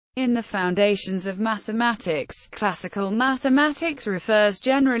In the foundations of mathematics, classical mathematics refers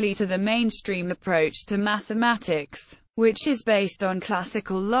generally to the mainstream approach to mathematics, which is based on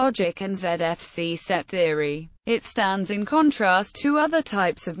classical logic and ZFC set theory. It stands in contrast to other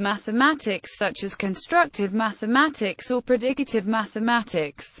types of mathematics such as constructive mathematics or predicative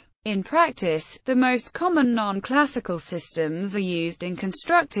mathematics. In practice, the most common non-classical systems are used in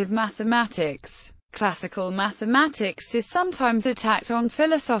constructive mathematics. Classical mathematics is sometimes attacked on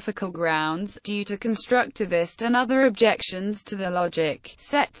philosophical grounds, due to constructivist and other objections to the logic,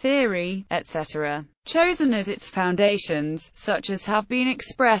 set theory, etc., chosen as its foundations, such as have been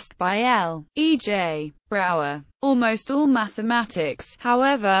expressed by L. E. J. Brouwer. Almost all mathematics,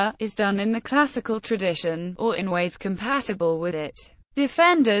 however, is done in the classical tradition, or in ways compatible with it.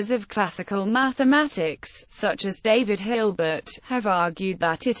 Defenders of classical mathematics, such as David Hilbert, have argued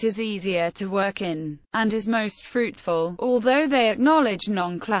that it is easier to work in, and is most fruitful, although they acknowledge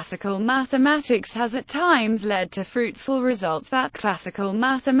non-classical mathematics has at times led to fruitful results that classical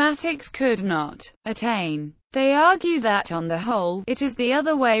mathematics could not attain. They argue that on the whole, it is the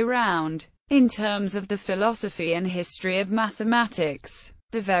other way round. In terms of the philosophy and history of mathematics,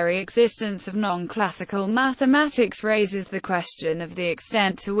 the very existence of non-classical mathematics raises the question of the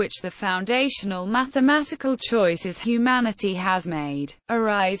extent to which the foundational mathematical choices humanity has made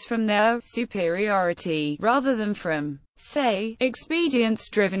arise from their superiority, rather than from, say,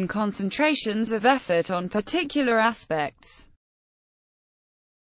 expedience-driven concentrations of effort on particular aspects.